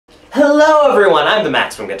Hello everyone, I'm the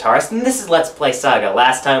Maximum Guitarist, and this is Let's Play Saga.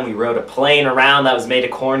 Last time we rode a plane around that was made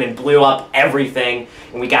of corn and blew up everything,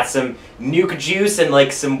 and we got some nuke juice and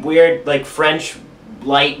like some weird like French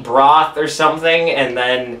light broth or something, and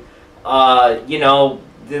then,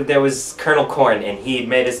 there was Colonel Corn, and he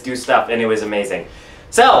made us do stuff, and it was amazing.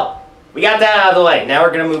 So, we got that out of the way. Now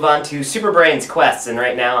we're going to move on to Super Brainz quests, and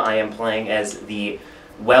right now I am playing as the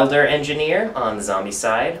welder engineer on the zombie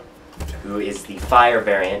side, who is the fire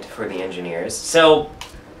variant for the engineers. So,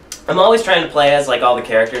 I'm always trying to play as like all the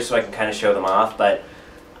characters so I can kind of show them off, but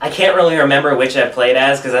I can't really remember which I've played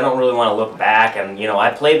as because I don't really want to look back, and I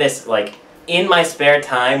play this like in my spare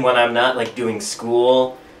time when I'm not like doing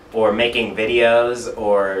school or making videos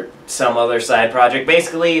or some other side project.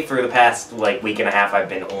 Basically, for the past like week and a half I've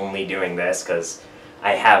been only doing this because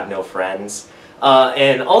I have no friends.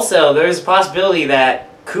 And also, there's a possibility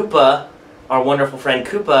that Koopa, our wonderful friend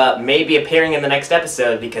Koopa, may be appearing in the next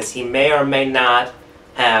episode because he may or may not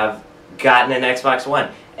have gotten an Xbox One.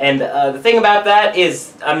 And the thing about that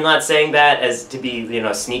is, I'm not saying that as to be,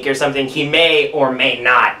 sneaky or something. He may or may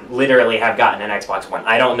not literally have gotten an Xbox One.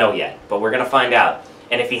 I don't know yet, but we're going to find out.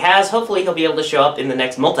 And if he has, hopefully he'll be able to show up in the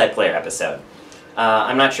next multiplayer episode.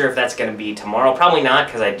 I'm not sure if that's going to be tomorrow. Probably not,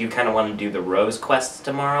 because I do kind of want to do the Rose quests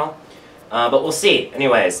tomorrow. But we'll see.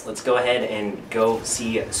 Anyways, let's go ahead and go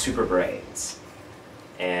see Super Brainz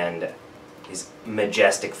and his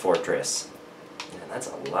majestic fortress. Man, that's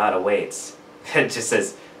a lot of weights. It just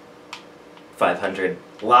says 500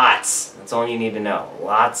 lots. That's all you need to know.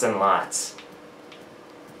 Lots and lots.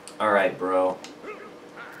 Alright, bro.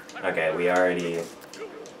 Okay, we already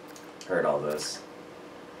heard all this.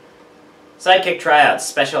 Sidekick tryouts,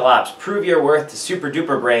 special ops. Prove your worth to Super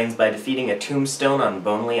Duper Brainz by defeating a tombstone on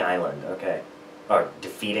Bonely Island. Okay. Or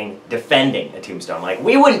defending a tombstone. Like,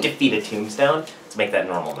 we wouldn't defeat a tombstone. Let's make that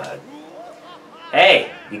normal mode.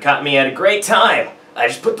 Hey, you caught me at a great time. I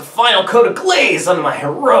just put the final coat of glaze on my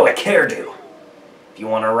heroic hairdo. If you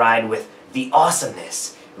want to ride with the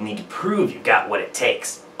awesomeness, you'll need to prove you got what it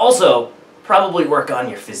takes. Also, probably work on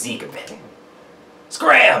your physique a bit.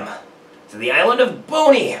 Scram! To the island of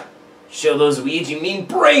Boney! Show those weeds you mean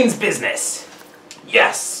brains business!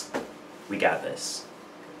 Yes! We got this.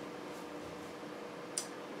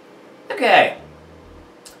 Okay.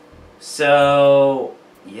 So,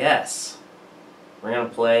 yes. We're gonna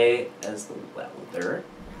play as the welder.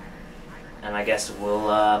 And I guess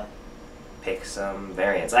we'll, pick some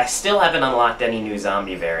variants. I still haven't unlocked any new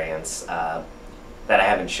zombie variants, that I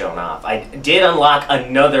haven't shown off. I did unlock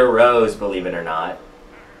another rose, believe it or not.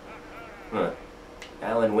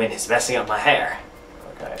 Alan Wynn is messing up my hair.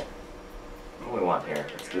 Okay. What do we want here?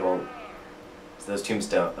 Let's do all... It's those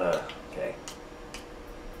tombstone... okay.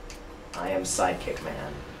 I am Sidekick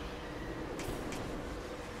Man.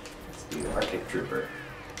 Let's do Arctic Trooper.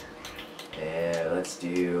 And let's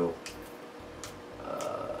do...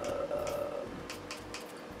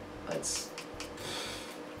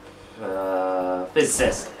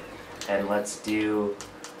 Physicist. And let's do...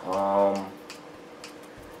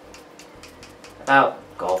 about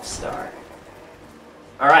Golf Star.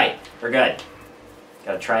 Alright, we're good.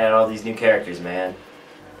 Gotta try out all these new characters, man.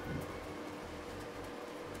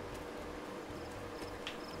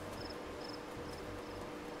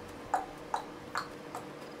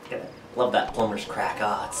 Love that plumber's crack.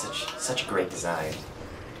 Ah, it's such a great design.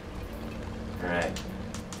 Alright.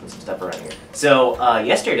 Put some stuff around here. So,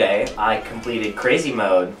 yesterday I completed Crazy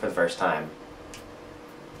Mode for the first time.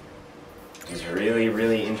 It was really,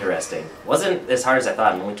 really interesting. Wasn't as hard as I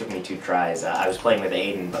thought. It only took me 2 tries. I was playing with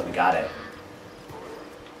Aiden, but we got it.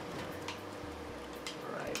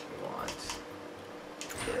 Alright, we want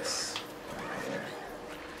this right here.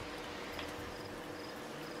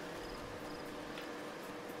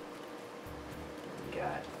 We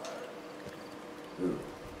got... ooh.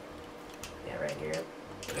 Yeah, right here.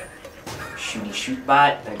 Shooty shoot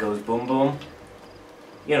bot that goes boom boom.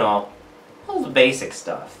 All the basic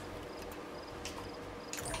stuff.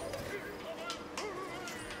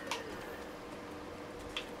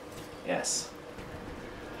 Yes.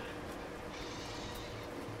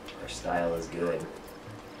 Our style is good.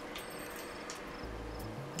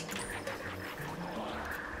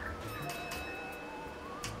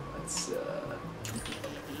 Let's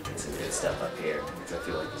get some good stuff up here, because I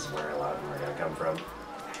feel like this is where a lot of them are going to come from.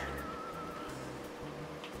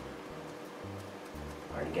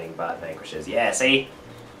 Already getting bot vanquishes. Yeah, see?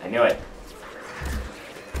 I knew it.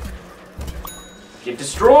 Get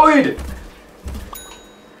destroyed!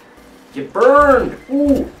 Get burned!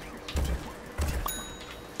 Ooh!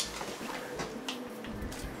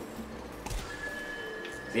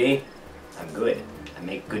 See? I'm good. I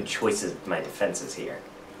make good choices with my defenses here.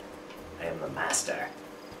 I am the master.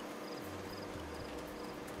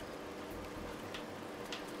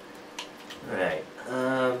 Alright,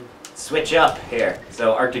 switch up here.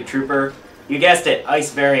 So, Arctic Trooper, you guessed it,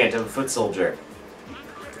 ice variant of a foot soldier.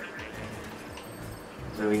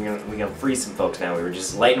 So we can freeze some folks now. We were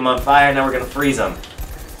just lighting them on fire, now we're gonna freeze them.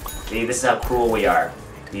 See, this is how cruel we are.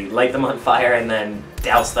 You light them on fire and then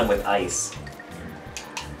douse them with ice.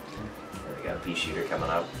 There we go, pea shooter coming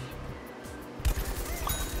up.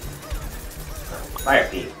 Oh, fire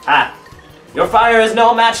pea. Ah! Your fire is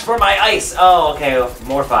no match for my ice! Oh, okay,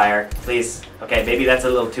 more fire, please. Okay, maybe that's a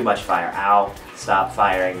little too much fire. Ow. Stop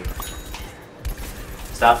firing.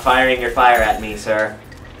 Stop firing your fire at me, sir.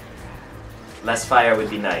 Less fire would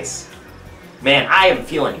be nice. Man, I am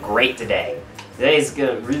feeling great today. Today's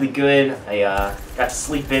good, really good. I got to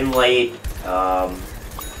sleep in late.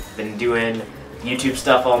 Been doing YouTube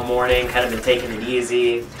stuff all morning. Kind of been taking it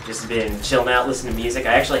easy. Just been chilling out, listening to music.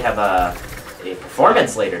 I actually have a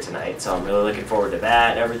performance later tonight, so I'm really looking forward to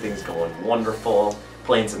that. Everything's going wonderful.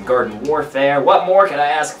 Playing some Garden Warfare. What more could I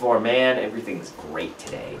ask for, man? Everything's great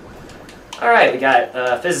today. Alright, we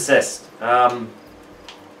got Physicist.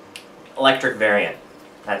 Electric variant.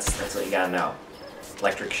 That's what you gotta know.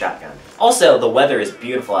 Electric shotgun. Also, the weather is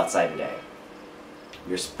beautiful outside today.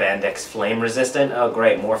 Your spandex flame resistant? Oh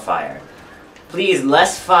great, more fire. Please,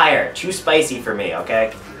 less fire. Too spicy for me,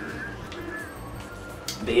 okay?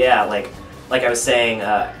 But yeah, like I was saying,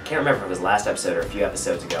 I can't remember if it was last episode or a few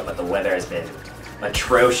episodes ago, but the weather has been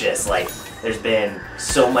atrocious. Like, there's been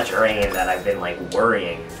so much rain that I've been like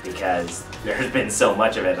worrying because there's been so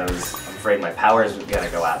much of it. I'm afraid my power's gonna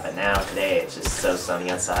go out, but now today it's just so sunny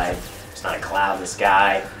outside. There's not a cloud in the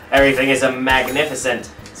sky. Everything is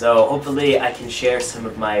magnificent. So hopefully I can share some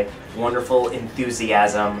of my wonderful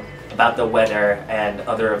enthusiasm about the weather and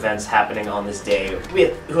other events happening on this day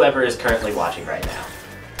with whoever is currently watching right now.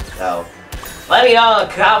 So let me know in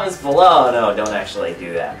the comments below. No, don't actually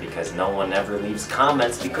do that because no one ever leaves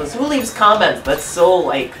comments, because who leaves comments? That's so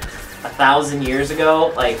like 1,000 years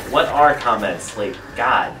ago. Like, what are comments? Like,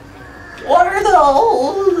 God. What are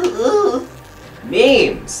those?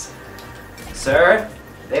 Memes. Sir,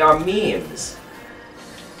 they are memes.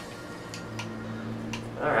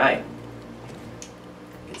 Alright.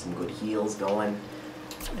 Get some good heals going.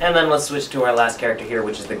 And then let's switch to our last character here,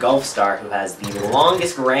 which is the Gulf Star, who has the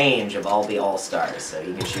longest range of all the All-Stars. So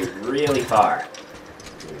he can shoot really far.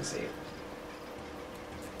 You can see.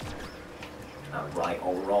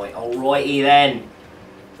 Alrighty then.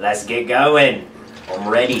 Let's get going. I'm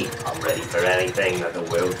ready. I'm ready for anything that the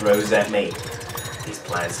world throws at me. These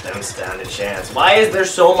plants don't stand a chance. Why is there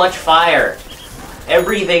so much fire?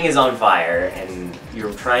 Everything is on fire, and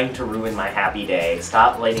you're trying to ruin my happy day.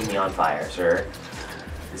 Stop lighting me on fire, sir.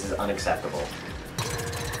 This is unacceptable.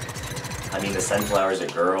 I mean, the sunflowers are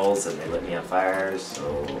girls, and they lit me on fire,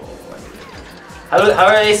 so... How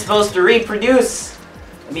are they supposed to reproduce?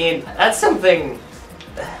 I mean, that's something...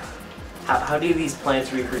 How do these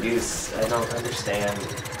plants reproduce? I don't understand.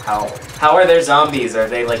 How are there zombies? Are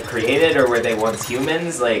they, like, created, or were they once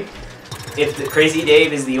humans? Like, if the Crazy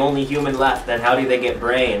Dave is the only human left, then how do they get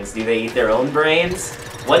brains? Do they eat their own brains?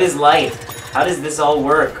 What is life? How does this all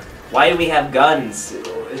work? Why do we have guns?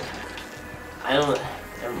 I don't...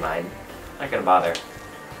 Never mind. Not gonna bother.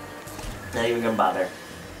 Not even gonna bother.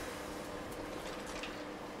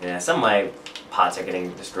 Yeah, some of my pots are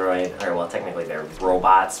getting destroyed. Or, well, technically they're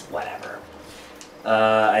robots. Whatever.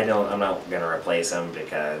 I'm not gonna replace them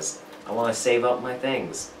because I want to save up my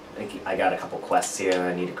things. I got a couple quests here that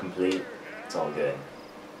I need to complete. It's all good.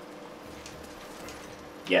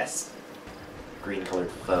 Yes. Green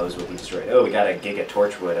colored foes will be destroyed. Oh, we got a Giga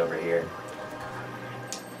Torchwood over here.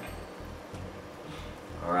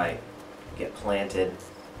 Alright. Get planted.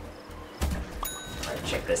 Alright,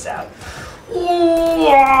 check this out. Ooh,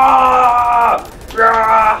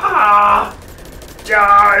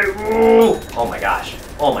 oh my gosh.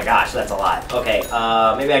 Oh my gosh, that's a lot. Okay,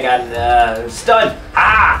 maybe I got stunned.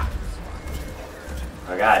 Ah!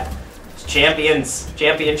 Oh god. It's champions.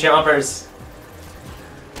 Champion chompers.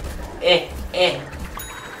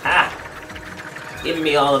 Ah! Give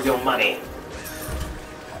me all of your money.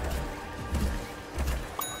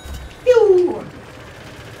 Pew!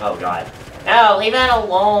 Oh god. No, leave that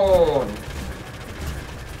alone!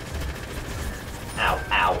 Ow,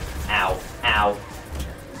 ow, ow, ow.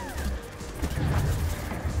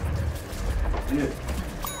 Dude.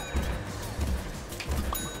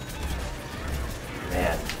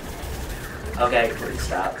 Man. Okay, please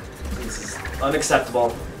stop. This is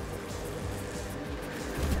unacceptable.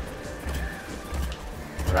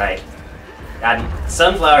 Right. God,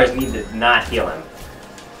 sunflowers need to not heal him.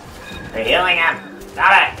 They're healing him!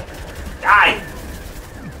 Stop it!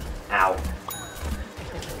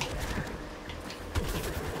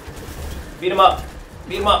 Beat him up.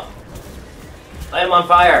 Beat him up. Light him on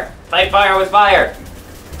fire. Fight fire with fire.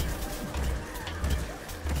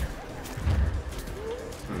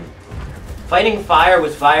 Fighting fire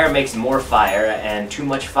with fire makes more fire, and too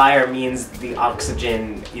much fire means the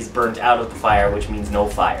oxygen is burnt out of the fire, which means no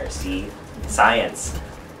fire. See? Science.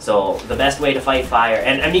 So, the best way to fight fire,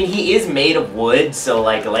 and I mean, he is made of wood, so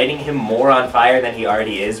like, lighting him more on fire than he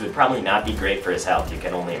already is would probably not be great for his health, you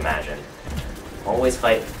can only imagine. Always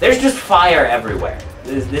fight. There's just fire everywhere.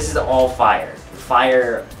 This is all fire.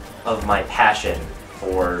 Fire of my passion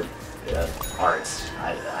for arts.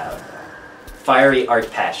 Fiery art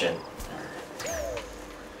passion.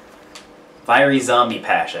 Fiery zombie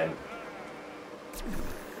passion.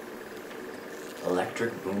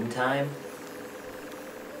 Electric boom time?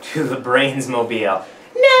 To the Brainz mobile.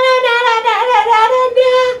 Na na na na na na na na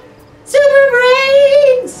na! Super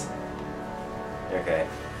Brainz! Okay.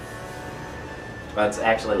 Well, it's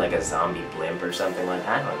actually like a zombie blimp or something like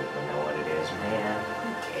that. I don't even know what it is, man.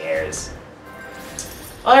 Who cares?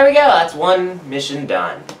 Well, there we go. That's one mission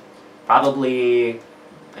done. Probably,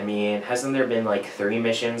 I mean, hasn't there been like 3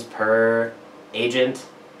 missions per agent?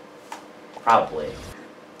 Probably.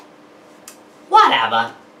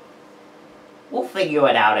 Whatever. We'll figure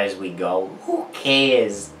it out as we go. Who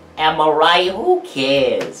cares? Am I right? Who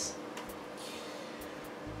cares?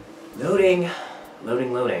 Loading.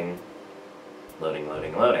 Loading, loading. Loading,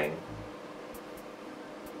 loading, loading.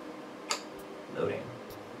 Loading.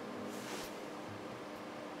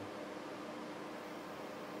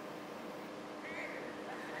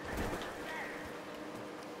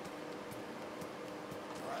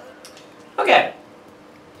 Okay.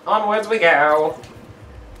 Onwards we go.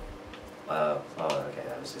 Oh, okay,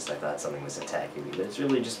 that was just, I thought something was attacking me, but it's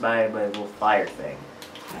really just my little fire thing.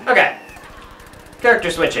 Okay. Character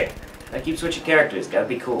switching. I keep switching characters. Gotta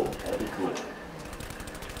be cool. Gotta be cool.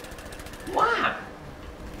 Wow.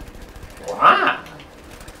 Wow.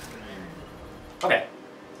 Okay.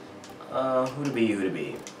 Who to be, who to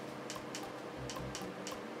be?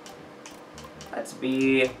 Let's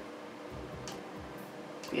be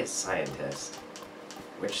a scientist.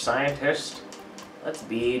 Which scientist? Let's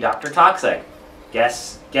be Dr. Toxic.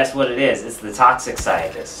 Guess what it is. It's the toxic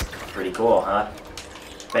scientist. Pretty cool, huh?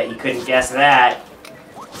 Bet you couldn't guess that.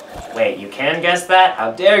 Wait, you can guess that?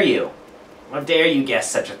 How dare you? How dare you guess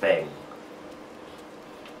such a thing?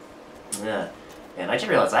 Yeah. And I just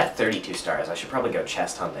realized I have 32 stars. I should probably go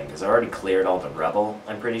chest hunting, because I already cleared all the rubble,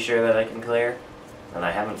 I'm pretty sure that I can clear. And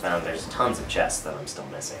I haven't found, there's tons of chests that I'm still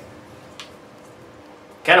missing.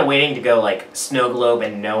 Kind of waiting to go like snow globe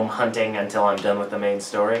and gnome hunting until I'm done with the main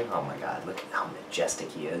story. Oh my god, look at how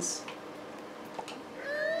majestic he is.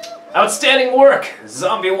 Outstanding work,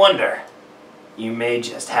 Zombie Wonder. You may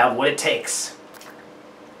just have what it takes.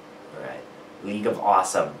 Alright, League of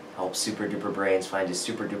Awesome. Help Super Duper Brainz find his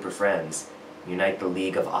super duper friends. Unite the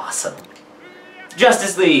League of Awesome.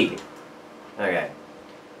 Justice League! Okay.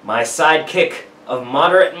 My sidekick of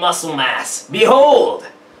moderate muscle mass. Behold!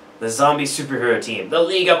 The zombie superhero team, the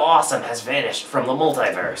League of Awesome, has vanished from the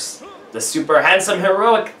multiverse. The super handsome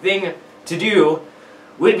heroic thing to do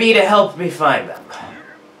would be to help me find them.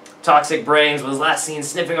 Toxic Brainz was last seen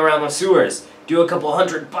sniffing around the sewers. Do a couple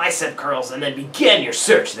 100 bicep curls and then begin your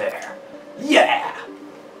search there. Yeah!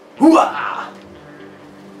 Hooah!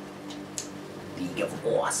 League of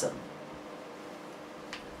Awesome.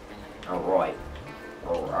 Alright.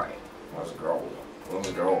 Alright. Let's go.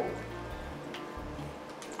 Let's go.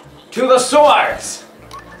 To the sewers!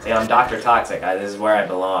 See, I'm Dr. Toxic. This is where I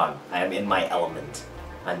belong. I am in my element.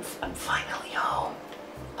 I'm finally home.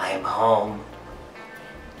 I am home.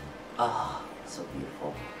 Ah, oh, so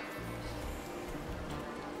beautiful.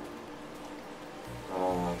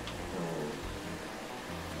 Oh.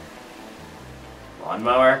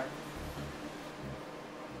 Lawnmower?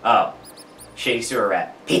 Oh. Shady sewer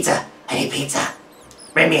rat. Pizza! I need pizza!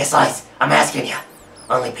 Bring me a slice! I'm asking you!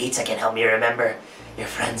 Only pizza can help me remember your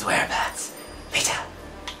friend's whereabouts. Pizza!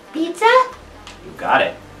 Pizza? You got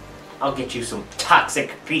it. I'll get you some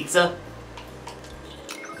toxic pizza.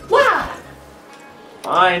 Wow!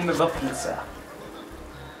 Find the pizza.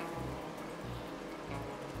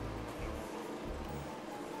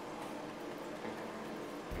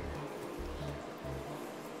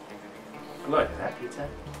 Look, is that pizza?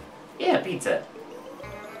 Yeah, pizza.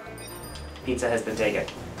 Pizza has been taken.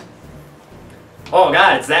 Oh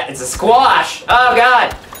god, it's a squash! Oh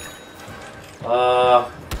god!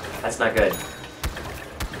 That's not good.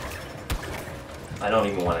 I don't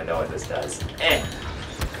even want to know what this does.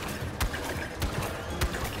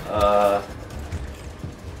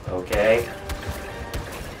 Okay.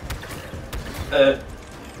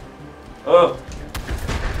 Oh.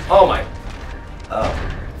 Oh my.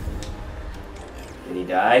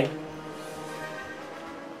 die?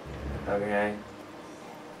 Okay.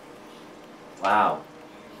 Wow.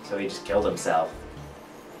 So he just killed himself.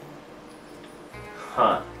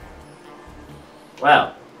 Huh.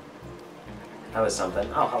 Well. That was something.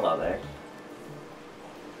 Oh, hello there.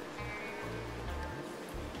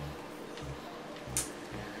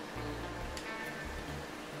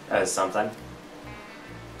 That was something.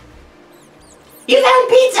 You found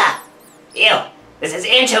pizza! Ew, this has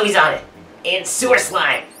anchovies on it. And sewer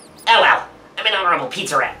slime. Oh well, I'm an honorable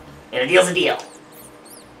pizza rat. And a deal's a deal.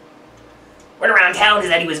 Word around town is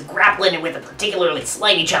that he was grappling with a particularly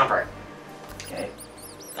slimy chomper. Okay.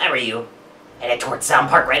 If I were you, headed towards Sound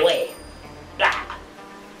Park right away. Ah.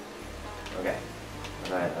 Okay.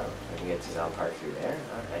 Alright, I can get to Sound Park through there.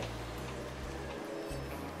 Alright.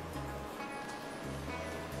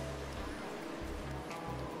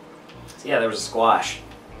 So yeah, there was a squash.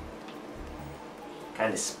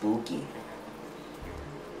 Kind of spooky.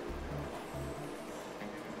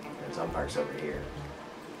 And Sound Park's over here.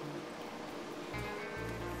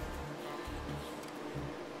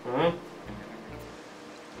 Hmm?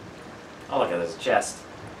 Oh, look at this chest.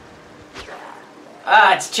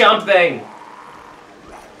 Ah, it's jumping!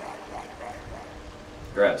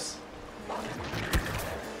 Gross.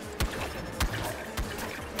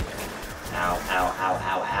 Ow, ow, ow,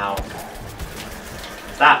 ow, ow.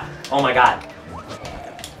 Stop! Oh my god.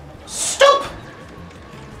 Stop!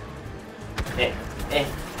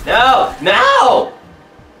 No! No!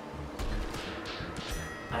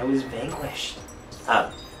 I was vanquished.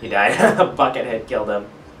 Oh, he died. A bucket had killed him.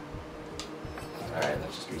 Alright,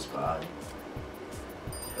 let's just respawn.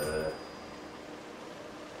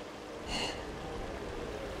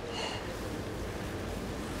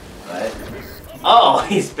 What? Oh,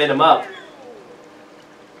 he spit him up.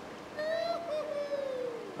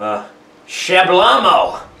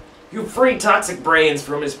 Shablamo! You freed Toxic Brainz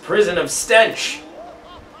from his prison of stench.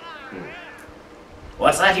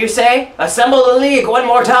 What's that you say? Assemble the League one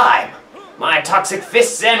more time. My toxic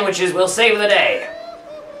fist sandwiches will save the day.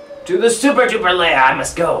 To the super duper lair I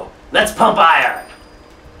must go. Let's pump iron.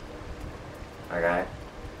 Okay.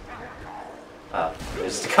 Oh,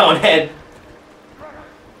 there's the cone head.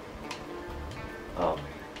 Oh.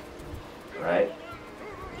 Alright.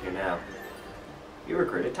 What do you do now? You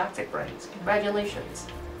recruited Toxic Brainz. Congratulations.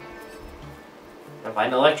 Now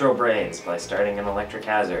find Electro Brainz by starting an electric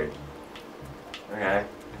hazard. Okay.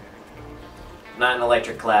 Not an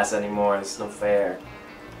electric class anymore, it's no fair.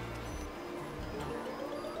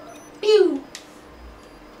 Pew!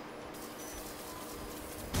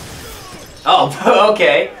 Oh,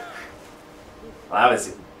 okay. Well, that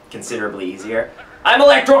was considerably easier. I'm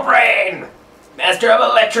Electro Brain! Master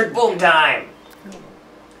of electric boom time!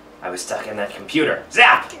 I was stuck in that computer.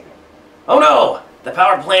 Zap! Oh no! The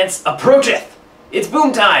power plants approacheth! It's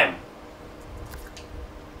boom time!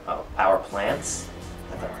 Oh, power plants?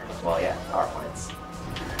 Well, yeah, power plants.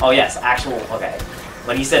 Oh yes, actual, okay.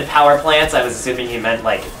 When he said power plants, I was assuming he meant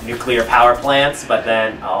like nuclear power plants, but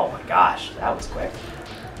then, oh my gosh, that was quick.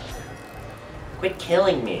 Quit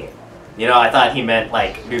killing me. You know, I thought he meant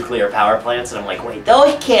like nuclear power plants, and I'm like, wait,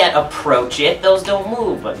 those can't approach it, those don't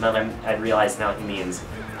move. But then I realized now he means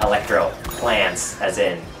electro plants, as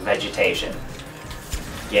in vegetation.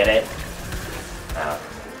 Get it? Oh.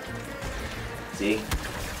 See?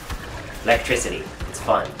 Electricity. It's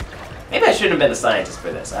fun. Maybe I shouldn't have been a scientist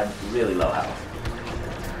for this. I'm really low health.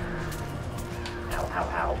 Ow, ow,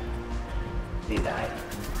 ow. He died.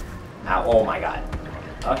 Ow, oh my god.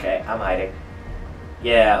 Okay, I'm hiding.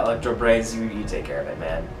 Yeah, Electro Brainz, you take care of it,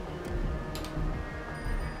 man.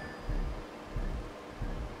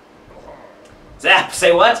 Zap,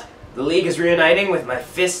 say what? The League is reuniting with my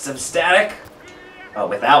fists of static? Oh,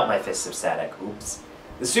 without my fists of static. Oops.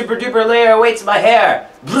 The super duper layer awaits my hair.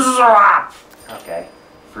 Okay,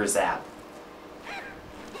 for Zap.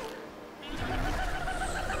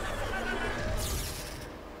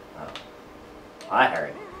 Oh. I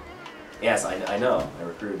heard. Yes, I know. I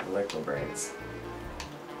recruited Electro Brainz.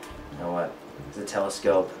 You know what? It's a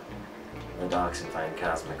telescope. The docks and find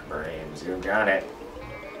cosmic brains. You got it.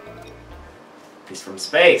 He's from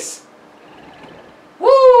space.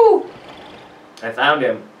 Woo! I found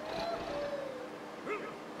him.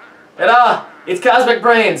 Ta-da! It's Cosmic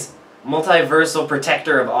Brainz, multiversal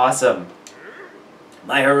protector of awesome.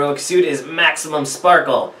 My heroic suit is maximum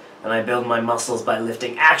sparkle, and I build my muscles by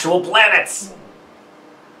lifting actual planets.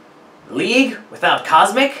 League without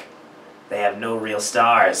Cosmic? They have no real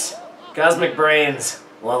stars. Cosmic Brainz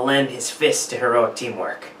will lend his fist to heroic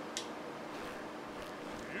teamwork.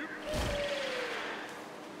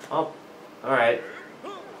 Oh, alright.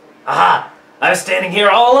 Aha! I was standing here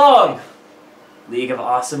all along! League of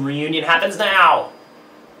Awesome reunion happens now!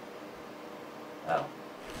 Oh.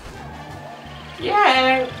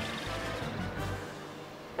 Yay!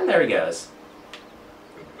 And there he goes.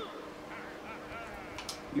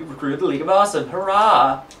 You've recruited the League of Awesome.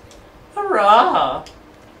 Hurrah! Hurrah!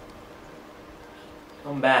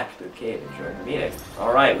 Come back to the cave and join the meeting.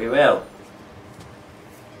 Alright, we will.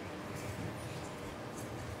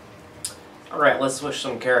 Alright, let's switch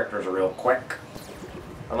some characters real quick.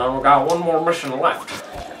 And then we've got one more mission left.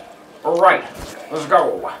 Alright, let's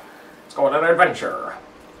go. Let's go on an adventure.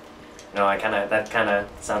 You know, that kinda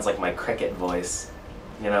sounds like my cricket voice.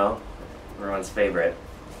 You know? Everyone's favorite.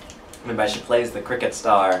 Maybe I should play as the cricket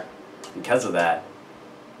star because of that.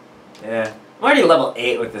 Yeah. I'm already level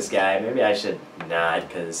 8 with this guy. Maybe I should not,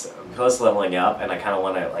 because I'm close to leveling up, and I kind of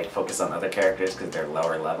want to like focus on other characters because they're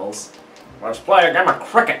lower levels. Let's play a game of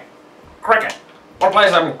cricket. Cricket. Wanna play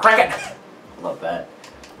some cricket? Love that.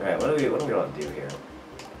 All right, what do we want to do here?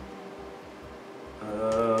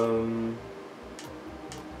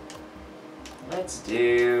 Let's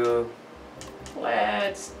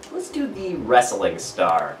do the wrestling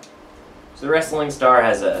star. So the wrestling star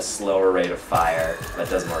has a slower rate of fire that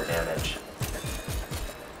does more damage.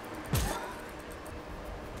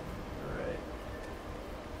 Alright.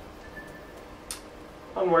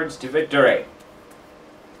 Onwards to victory.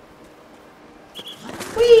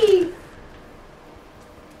 Whee!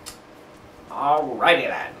 Alrighty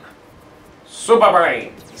then. Super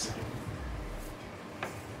Brainz!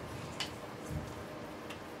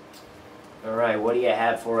 Alright, what do you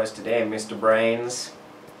have for us today, Mr. Brainz?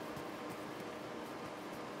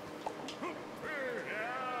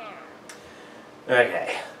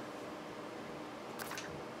 Okay.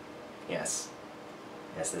 Yes.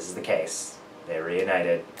 Yes, this is the case. They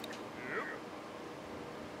reunited.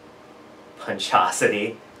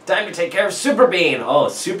 Punchosity. Time to take care of Super Bean! Oh,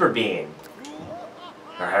 Super Bean.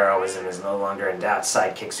 Our heroism is no longer in doubt,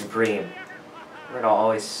 Sidekick Supreme. We're gonna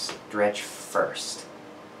always stretch first.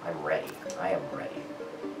 I'm ready. I am ready.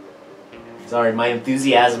 Sorry, my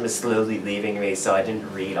enthusiasm is slowly leaving me, so I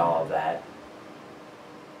didn't read all of that.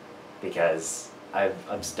 Because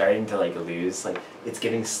I'm starting to like lose, like, it's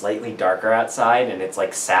getting slightly darker outside and it's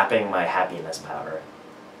like sapping my happiness power.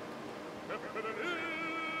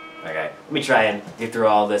 Okay, let me try and get through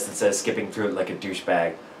all this instead of skipping through it like a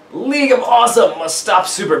douchebag. League of Awesome must stop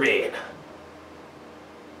Super Bean!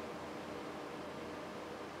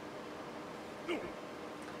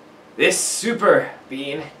 This Super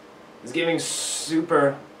Bean is giving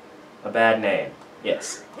Super a bad name.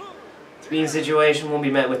 Yes. Bean's situation will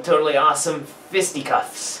be met with totally awesome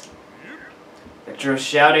fisticuffs. Picture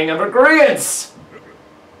shouting of agreeance!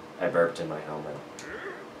 I burped in my helmet.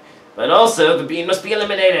 But also, the Bean must be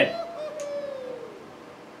eliminated!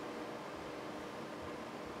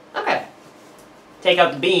 Okay. Take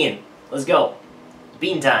out the Bean. Let's go.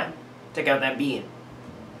 Bean time. Take out that Bean.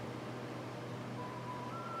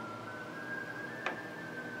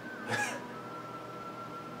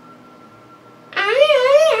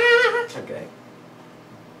 Okay.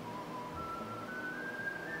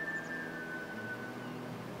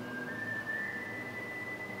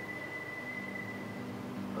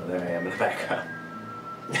 Oh, there I am in the background.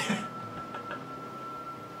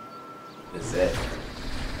 This is it.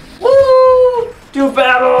 Woo! Do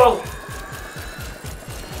battle!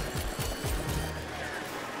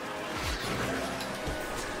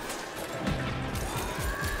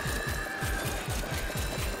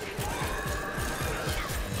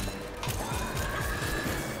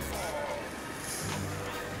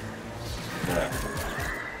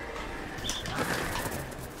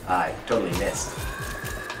 I totally missed.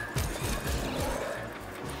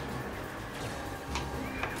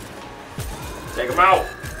 Take him out!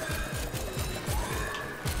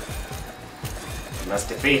 You must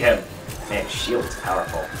defeat him. Man, shield's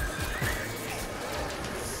powerful.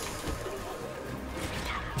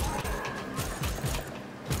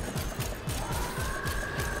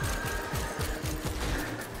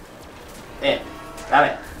 Man,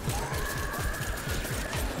 got it.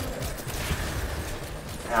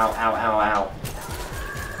 Ow, ow, ow, ow.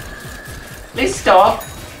 Please stop!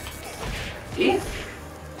 See?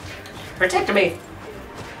 Protect me!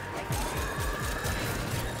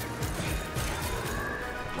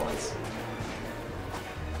 Boys.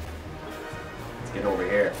 Let's get over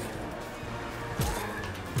here.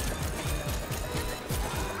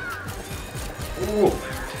 Ooh!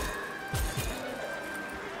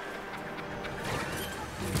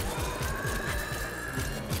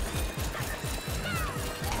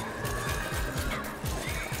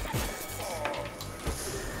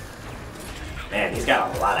 Man, he's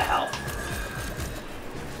got a lot of health.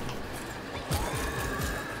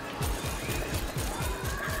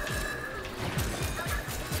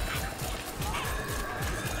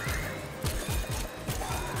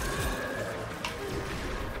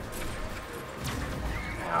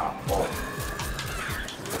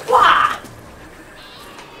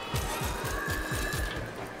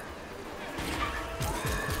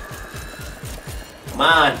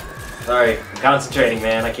 Come on. Sorry, I'm concentrating,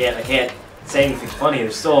 man. I can't say anything funny.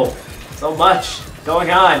 There's so much going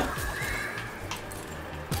on.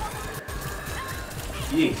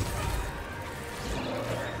 Gee.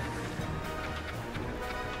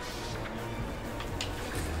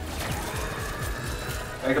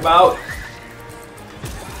 Take him out.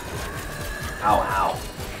 Ow, ow.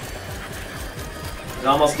 He's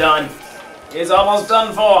almost done. He's almost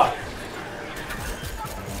done for.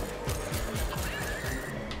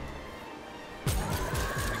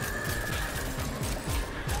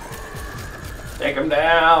 Take him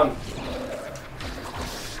down.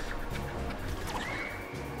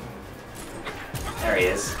 There he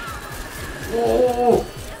is. Oh,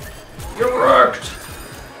 you're wrecked.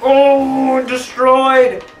 Oh,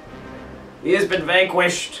 destroyed. He has been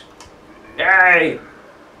vanquished. Yay.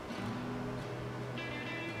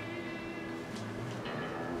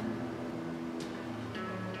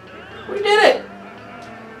 We did it.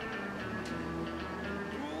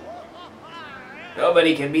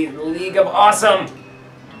 Nobody can beat the League of Awesome.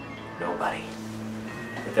 Nobody.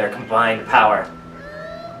 With their combined power.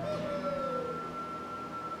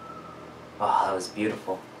 Oh, that was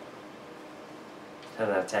beautiful. 10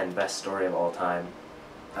 out of 10, best story of all time.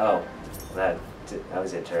 Oh, that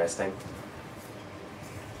was interesting.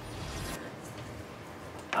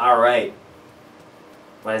 Alright.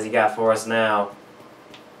 What has he got for us now?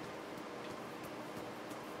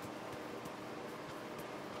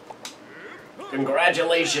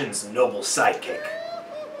 Congratulations, noble sidekick.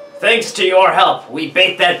 Thanks to your help, we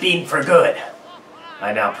baked that bean for good.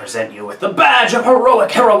 I now present you with the badge of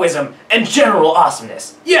heroic heroism and general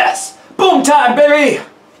awesomeness. Yes! Boom time, baby!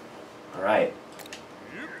 Alright.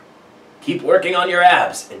 Keep working on your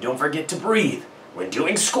abs, and don't forget to breathe when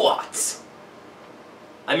doing squats.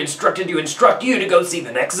 I'm instructed to instruct you to go see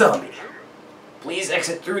the next zombie. Please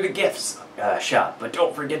exit through the gifts shop, but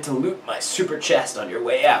don't forget to loot my super chest on your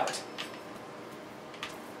way out.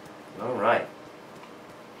 Alright.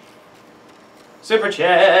 Super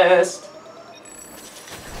chest!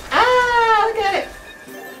 Ah, look at it.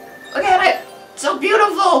 Look at it. So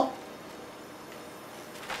beautiful.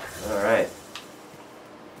 Alright.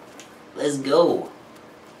 Let's go.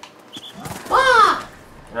 Ah!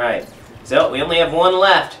 Alright. So, we only have one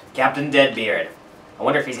left. Captain Deadbeard. I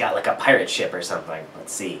wonder if he's got like a pirate ship or something.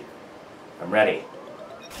 Let's see. I'm ready.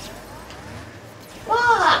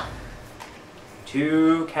 Ah!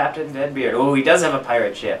 To Captain Deadbeard. Oh, he does have a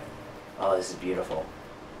pirate ship. Oh, this is beautiful.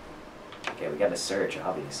 Okay, we gotta search,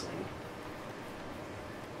 obviously.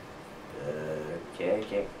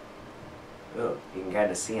 Okay. Oh, you can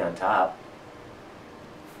kind of see on top.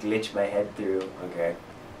 Glitch my head through. Okay.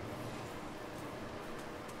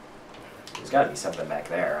 There's gotta be something back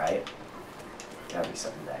there, right? Gotta be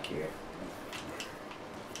something back here.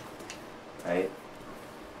 Right?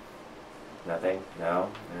 Nothing?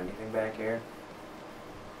 No? Anything back here?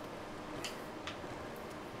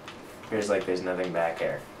 Appears like there's nothing back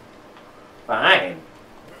here. Fine!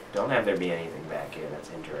 Don't have there be anything back here.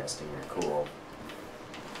 That's interesting or cool.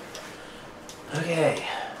 Okay.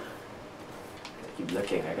 Gotta keep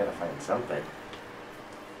looking. I gotta find something.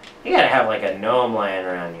 You gotta have like a gnome lying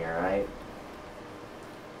around here, right?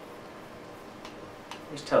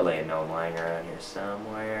 There's totally a gnome lying around here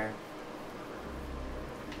somewhere.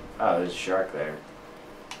 Oh, there's a shark there.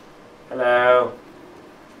 Hello?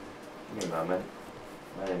 Give me a moment.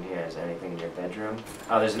 What in here? Is there anything in your bedroom?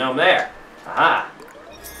 Oh, there's a gnome there! Aha!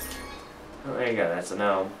 Oh, there you go. That's a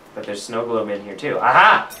gnome. But there's snow globe in here too.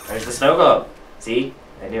 Aha! There's the snow globe! See?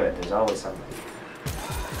 I knew it. There's always something.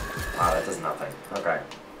 Wow, that does nothing. Okay.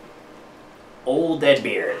 Old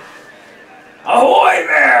Deadbeard. Ahoy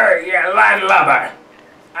there, you landlubber!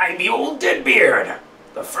 I'm the Old Deadbeard,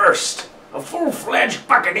 the first, a full-fledged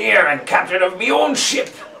buccaneer and captain of me own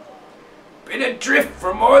ship. Been adrift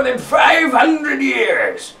for more than 500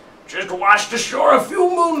 years. Just washed ashore a few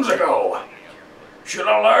moons ago. Should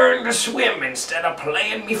have learned to swim instead of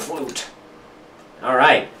playing me flute.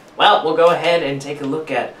 Alright, well, we'll go ahead and take a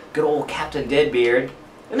look at good old Captain Deadbeard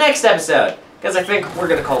the next episode. Because I think we're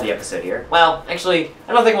going to call the episode here. Well, actually,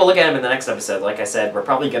 I don't think we'll look at him in the next episode. Like I said, we're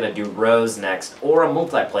probably going to do Rose next, or a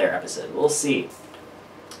multiplayer episode. We'll see.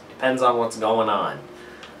 Depends on what's going on.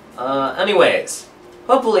 Anyways,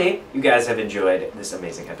 hopefully you guys have enjoyed this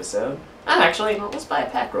amazing episode. Actually, let's buy a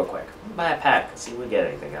pack real quick. Let's buy a pack and see if we get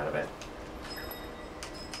anything out of it.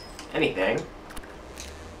 Anything.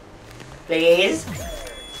 Please?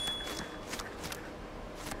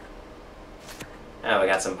 Oh, we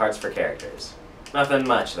got some parts for characters. Nothing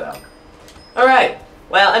much, though. Alright.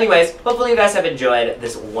 Well, anyways, hopefully you guys have enjoyed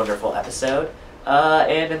this wonderful episode.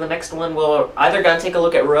 And in the next one, we'll either gonna take a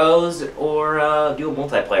look at Rose or do a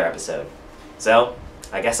multiplayer episode. So,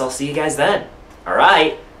 I guess I'll see you guys then.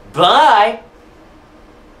 Alright, bye!